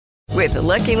With the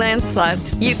Lucky Land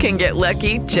Slots, you can get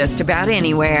lucky just about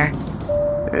anywhere.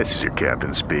 This is your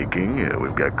captain speaking.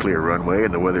 We've got clear runway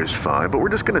and the weather's fine, but we're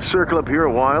just going to circle up here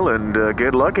a while and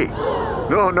get lucky.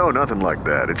 No, nothing like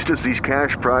that. It's just these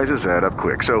cash prizes add up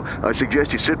quick. So I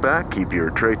suggest you sit back, keep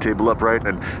your tray table upright,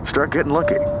 and start getting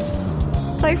lucky.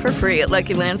 Play for free at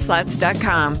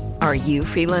LuckyLandSlots.com. Are you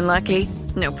feeling lucky?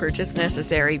 No purchase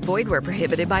necessary. Void where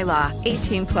prohibited by law.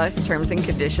 18 plus terms and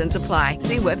conditions apply.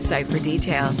 See website for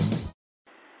details.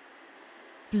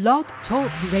 Blog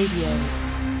Talk Radio.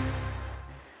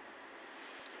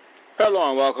 Hello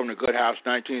and welcome to Good House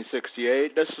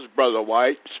 1968. This is Brother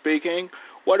White speaking.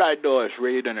 What I do is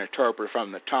read and interpret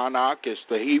from the Tanakh. It's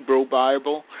the Hebrew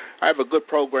Bible. I have a good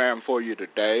program for you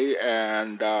today,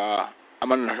 and I'm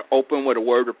going to open with a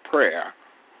word of prayer.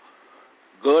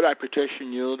 Good, I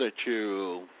petition you that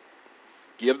you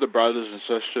give the brothers and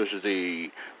sisters the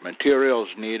materials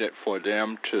needed for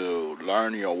them to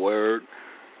learn your word.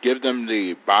 Give them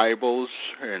the Bibles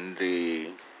and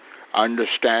the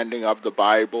understanding of the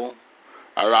Bible.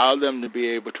 Allow them to be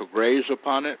able to graze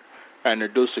upon it and to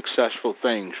do successful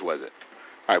things with it.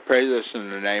 I pray this in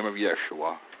the name of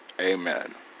Yeshua.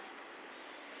 Amen.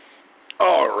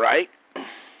 All right.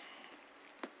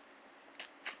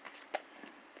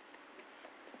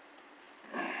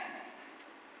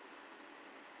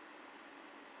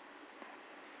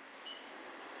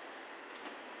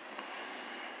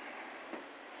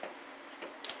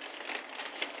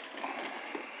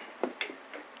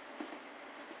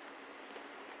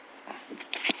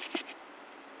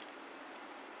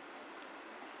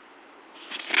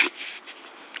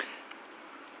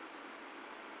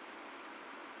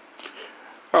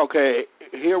 Okay,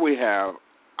 here we have,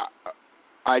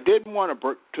 I didn't want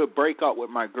to break up with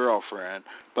my girlfriend,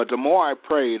 but the more I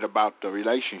prayed about the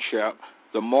relationship,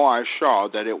 the more I saw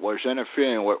that it was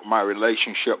interfering with my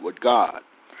relationship with God.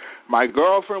 My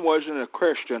girlfriend wasn't a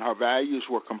Christian. Her values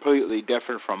were completely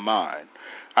different from mine.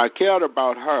 I cared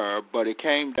about her, but it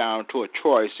came down to a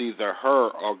choice, either her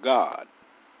or God.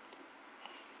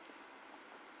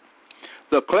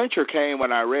 The clincher came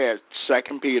when I read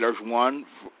 2 Peter 1,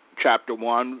 chapter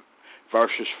 1,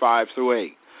 verses 5 through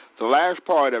 8. The last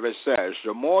part of it says,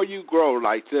 the more you grow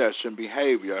like this in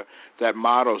behavior that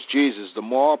models Jesus, the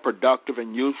more productive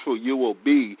and useful you will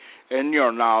be in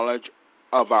your knowledge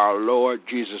of our Lord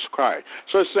Jesus Christ.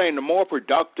 So it's saying the more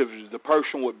productive the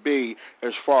person would be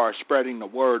as far as spreading the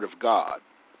word of God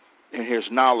and his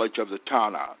knowledge of the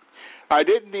Tanakh. I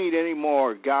didn't need any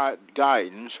more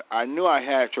guidance. I knew I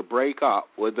had to break up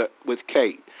with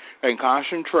Kate and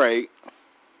concentrate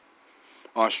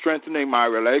on strengthening my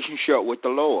relationship with the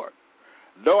Lord.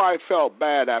 Though I felt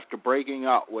bad after breaking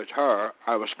up with her,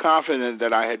 I was confident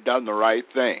that I had done the right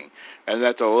thing and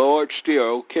that the Lord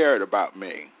still cared about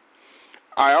me.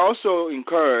 I also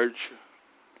encouraged,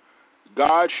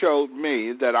 God showed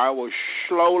me that I was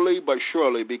slowly but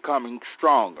surely becoming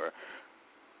stronger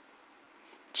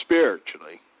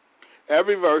spiritually.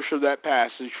 Every verse of that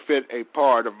passage fit a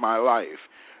part of my life.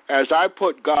 As I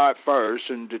put God first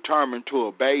and determined to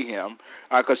obey him,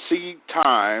 I could see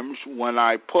times when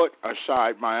I put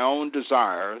aside my own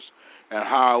desires and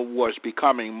how I was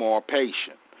becoming more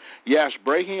patient. Yes,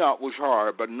 breaking up was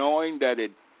hard, but knowing that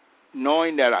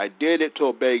I did it to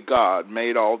obey God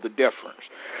made all the difference.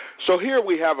 So here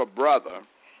we have a brother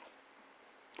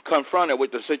confronted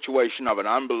with the situation of an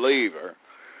unbeliever,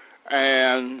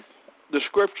 and the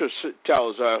scripture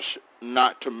tells us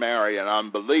not to marry an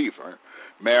unbeliever,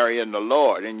 marry in the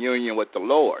Lord, in union with the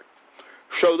Lord.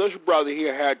 So this brother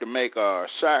here had to make a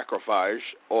sacrifice,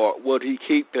 or would he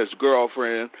keep his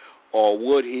girlfriend, or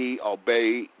would he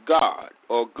obey God,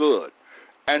 or good?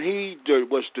 And he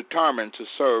was determined to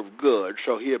serve good,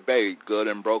 so he obeyed good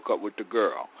and broke up with the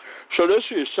girl. So this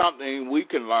is something we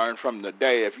can learn from the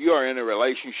day. If you are in a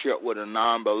relationship with a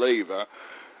non-believer,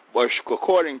 which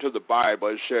according to the Bible,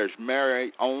 it says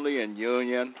marry only in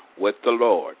union with the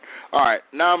Lord. All right,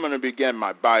 now I'm going to begin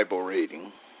my Bible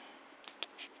reading.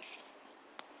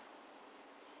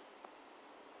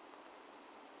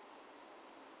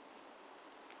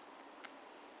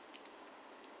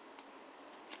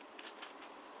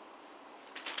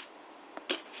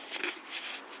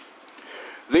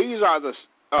 These are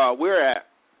we're at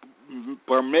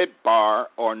Bamidbar,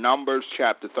 or Numbers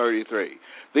chapter 33.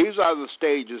 These are the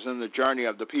stages in the journey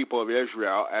of the people of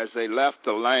Israel as they left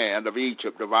the land of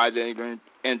Egypt, divided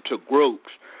into groups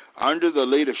under the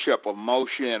leadership of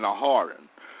Moshe and Aaron.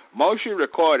 Moshe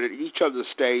recorded each of the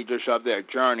stages of their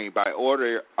journey by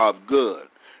order of good.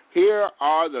 Here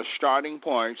are the starting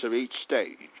points of each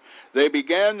stage. They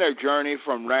began their journey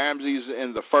from Ramses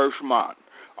in the first month.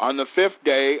 On the 5th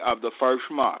day of the first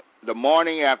month, the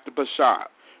morning after Pesach,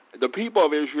 the people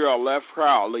of Israel left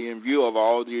proudly in view of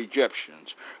all the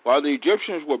Egyptians, while the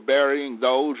Egyptians were burying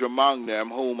those among them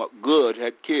whom Good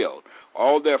had killed,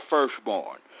 all their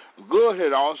firstborn. Good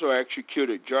had also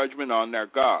executed judgment on their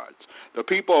gods. The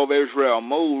people of Israel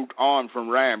moved on from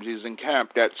Ramses and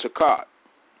camped at Sukkot.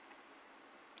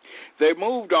 They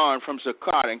moved on from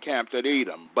Sukkot and camped at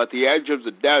Edom, by the edge of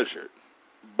the desert.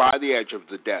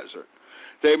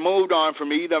 They moved on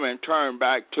from Edom and turned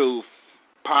back to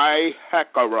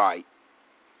Pi-Hakerite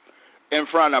in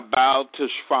front of Baal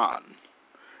Tishphan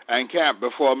and camped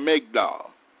before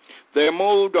Migdal. They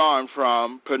moved on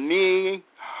from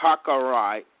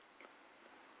Peni-Hacherite,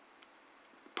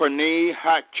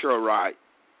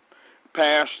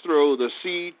 passed through the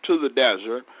sea to the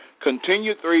desert,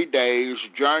 continued 3 days'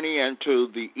 journey into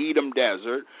the Edom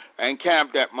desert, and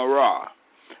camped at Marah.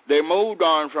 They moved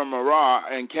on from Marah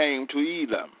and came to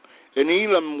Elam. In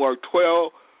Elam were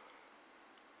 12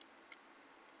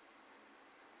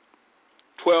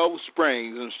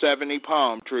 springs and 70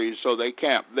 palm trees, so they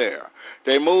camped there.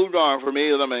 They moved on from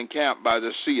Elam and camped by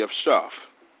the Sea of Suf.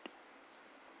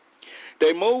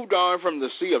 They moved on from the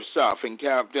Sea of Suf and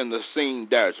camped in the Sin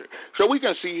desert. So we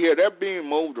can see here they're being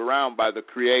moved around by the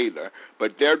Creator,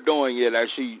 but they're doing it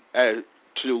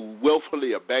to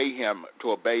willfully obey Him,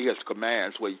 to obey His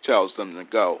commands where He tells them to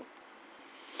go.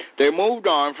 They moved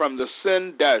on from the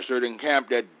Sin desert and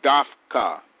camped at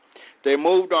Dafka. They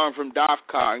moved on from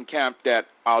Dafka and camped at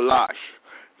Alash.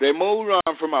 They moved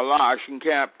on from Alash and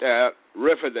camped at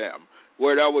Rephidim,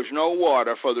 where there was no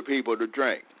water for the people to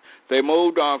drink. They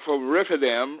moved on from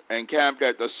Rephidim and camped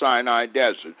at the Sinai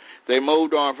desert. They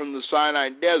moved on from the Sinai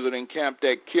desert and camped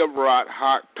at Kibroth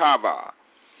Hattava.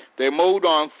 They moved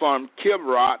on from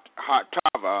Kibroth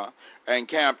Hattava and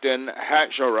camped in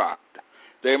Hazeroth.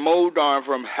 They moved on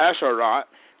from Hazeroth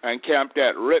and camped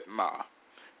at Ritmah.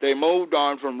 They moved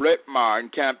on from Ritmah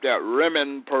and camped at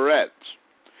Rimmon Peretz.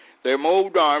 They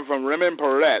moved on from Rimmon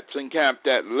Peretz and camped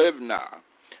at Livnah.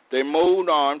 They moved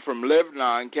on from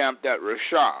Livnah and camped at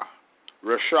Rishah.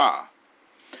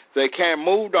 They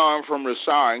moved on from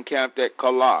Rishah and camped at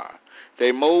Kalah.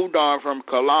 They moved on from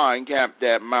Kalah and camped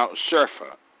at Mount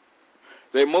Shepher.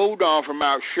 They moved on from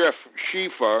Mount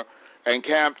Shepher and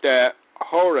camped at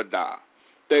Horodah.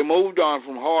 They moved on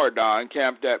from Horodah and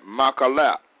camped at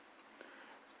Makalat.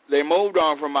 They moved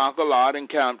on from Makalat and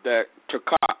camped at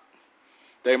Tukat.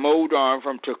 They moved on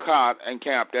from Tukat and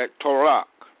camped at Torak.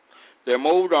 They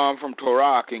moved on from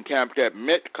Torak and camped at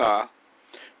Mitkah.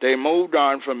 They moved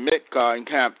on from Mitkah and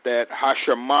camped at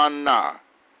Hashamanah.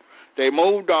 They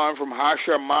moved on from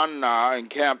Hashamanah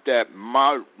and camped at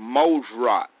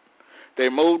Mosrat. They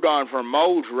moved on from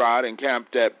Mosrat and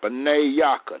camped at Bnei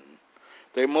Yakin.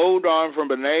 They moved on from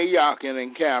Bnei Yakin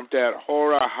and camped at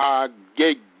Horah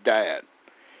HaGigdad.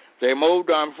 They moved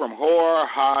on from Horah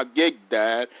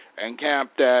HaGigdad and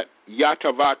camped at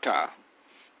Yatavata.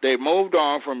 They moved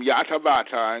on from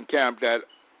Yatavata and camped at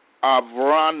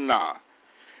Avrana.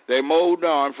 They moved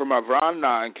on from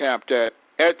Avrana and camped at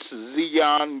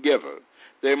Etzion Giver.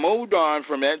 They moved on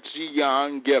from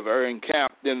Etzion Giver and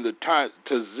camped in the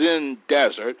Tzin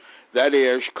desert, that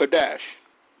is, Kadesh.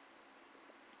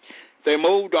 They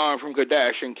moved on from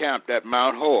Kadesh and camped at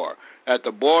Mount Hor, at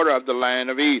the border of the land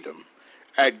of Edom.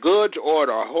 At Good's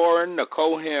order, Horan the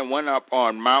Kohen went up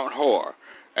on Mount Hor,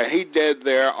 and he did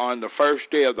there on the first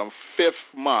day of the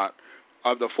 5th month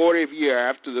of the 40th year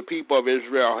after the people of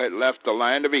Israel had left the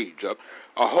land of Egypt.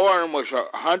 Horan was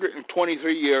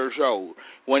 123 years old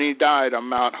when he died on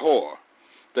Mount Hor.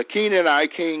 The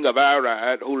Canaanite king of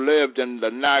Arad, who lived in the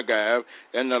Negev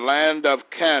in the land of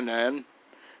Canaan,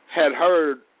 had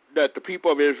heard that the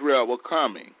people of Israel were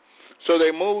coming. So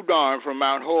they moved on from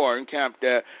Mount Hor and camped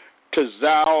at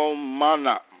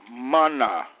Tazalmanah.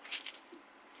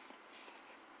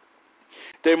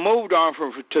 They moved on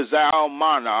from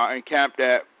Tazalmanah and camped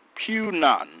at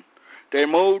Punan. They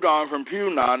moved on from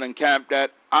Punan and camped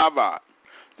at Avad.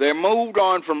 They moved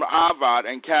on from Avad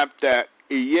and camped at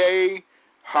Iye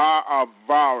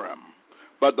HaAvarim,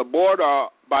 by the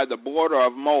border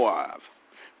of Moab.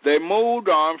 They moved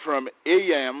on from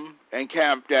Iyam and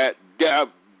camped at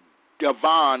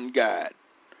Devon-Gad.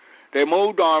 They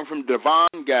moved on from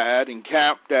Devon-Gad and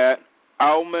camped at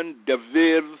Alman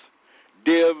Divlatayim.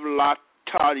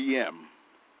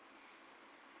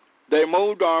 They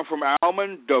moved on from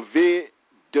Alman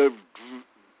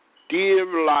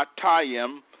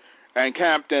Divlatayim and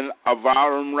camped in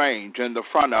Avarim Range in the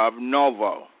front of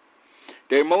Novo.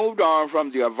 They moved on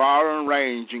from the Avarim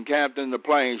Range and camped in the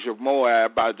plains of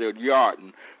Moab by the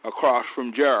Jordan across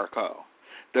from Jericho.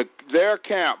 Their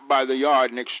camp by the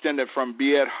Jordan extended from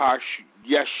Beet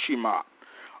Yeshimot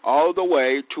all the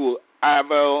way to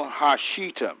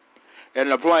Avel-Hashittim in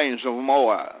the plains of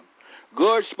Moab.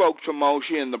 God spoke to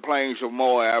Moshe in the plains of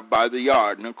Moab by the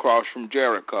Jordan across from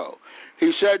Jericho.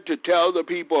 He said to tell the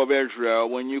people of Israel,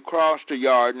 when you cross the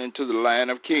Jordan into the land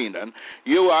of Canaan,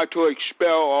 you are to expel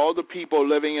all the people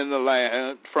living in the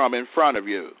land from in front of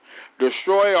you.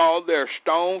 Destroy all their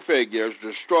stone figures,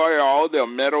 destroy all their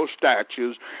metal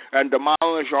statues, and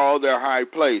demolish all their high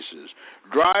places.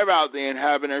 Drive out the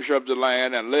inhabitants of the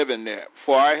land and live in it,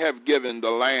 for I have given the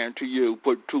land to you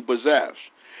to possess.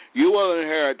 You will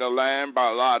inherit the land by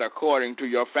lot according to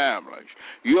your families.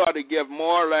 You are to give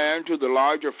more land to the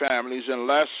larger families and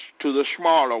less to the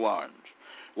smaller ones.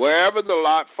 Wherever the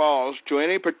lot falls to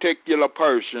any particular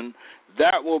person,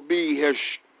 that will be his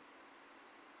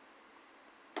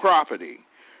property.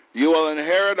 You will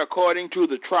inherit according to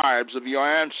the tribes of your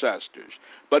ancestors.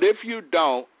 But if you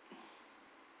don't,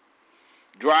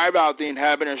 drive out the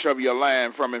inhabitants of your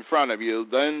land from in front of you,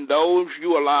 then those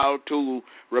you allow to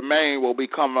remain will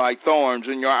become like thorns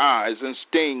in your eyes and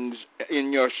stings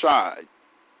in your side.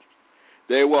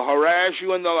 They will harass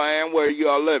you in the land where you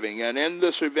are living, and in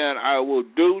this event I will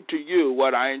do to you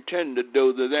what I intend to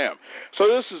do to them. So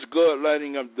this is good,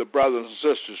 letting the brothers and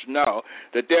sisters know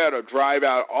that they are to drive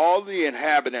out all the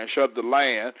inhabitants of the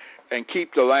land and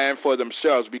keep the land for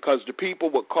themselves, because the people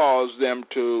would cause them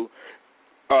to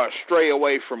stray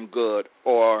away from good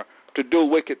or to do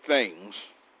wicked things.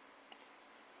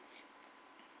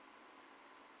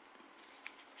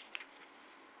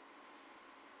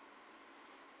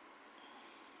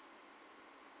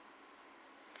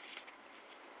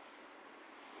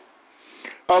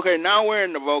 Okay, now we're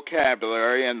in the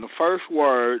vocabulary, and the first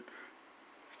word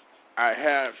I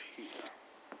have here.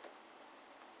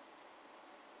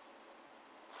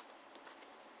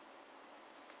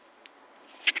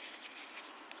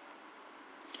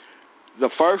 The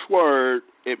first word,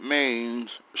 it means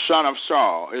son of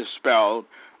Saul, is spelled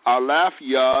Aleph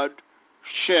Yod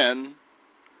Shin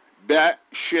Bet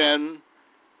Shin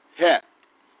Het,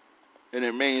 and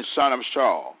it means son of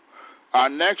Saul. Our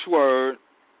next word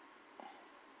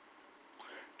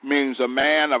means a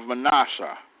man of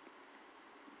Manasseh.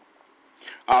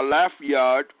 Aleph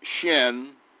Yod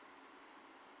Shin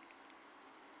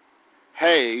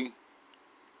Hey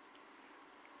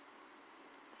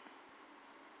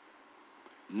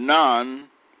Nun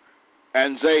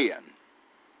and Zayin.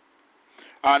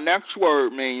 Our next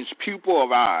word means pupil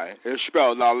of eye. It's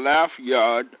spelled Aleph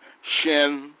Yod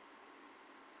Shin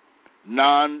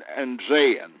Nun and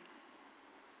Zayin.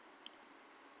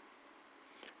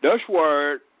 This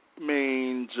word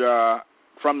means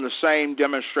from the same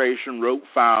demonstration root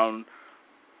found.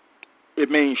 It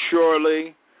means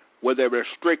surely with a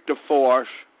restrictive force,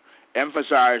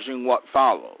 emphasizing what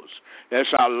follows.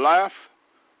 It's Aleph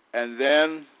and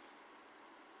then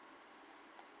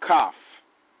Kaf.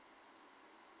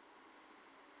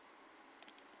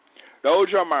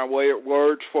 Those are my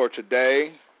words for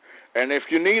today. And if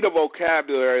you need a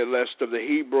vocabulary list of the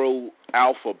Hebrew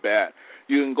alphabet,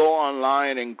 you can go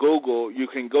online and you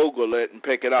can Google it and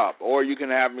pick it up. Or you can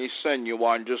have me send you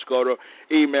one. Just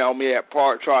email me at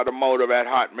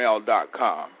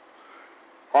parksautomotive@hotmail.com.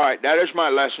 All right, that is my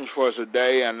lessons for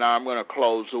today, and now I'm going to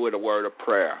close with a word of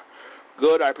prayer.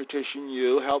 Good, I petition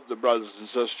you, help the brothers and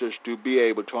sisters to be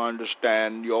able to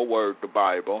understand your word, the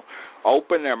Bible.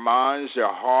 Open their minds,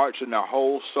 their hearts, and their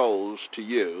whole souls to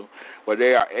you, where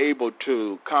they are able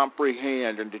to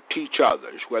comprehend and to teach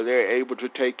others, where they are able to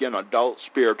take in adult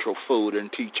spiritual food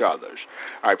and teach others.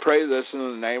 I pray this in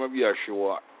the name of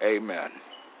Yeshua. Amen.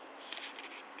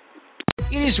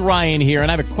 It is Ryan here,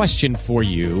 and I have a question for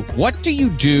you. What do you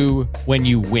do when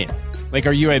you win? Like,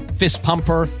 are you a fist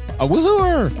pumper, a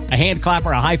woo-hooer, a hand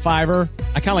clapper, a high-fiver?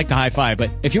 I kind of like the high-five, but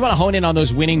if you want to hone in on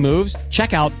those winning moves,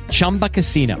 check out Chumba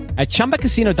Casino. At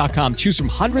ChumbaCasino.com, choose from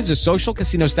hundreds of social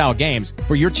casino-style games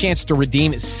for your chance to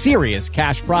redeem serious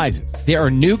cash prizes. There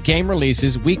are new game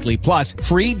releases weekly, plus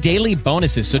free daily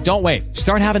bonuses, so don't wait.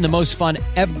 Start having the most fun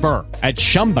ever at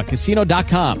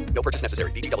ChumbaCasino.com. No purchase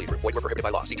necessary. VGW Group. Void where prohibited by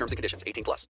law. See terms and conditions. 18+.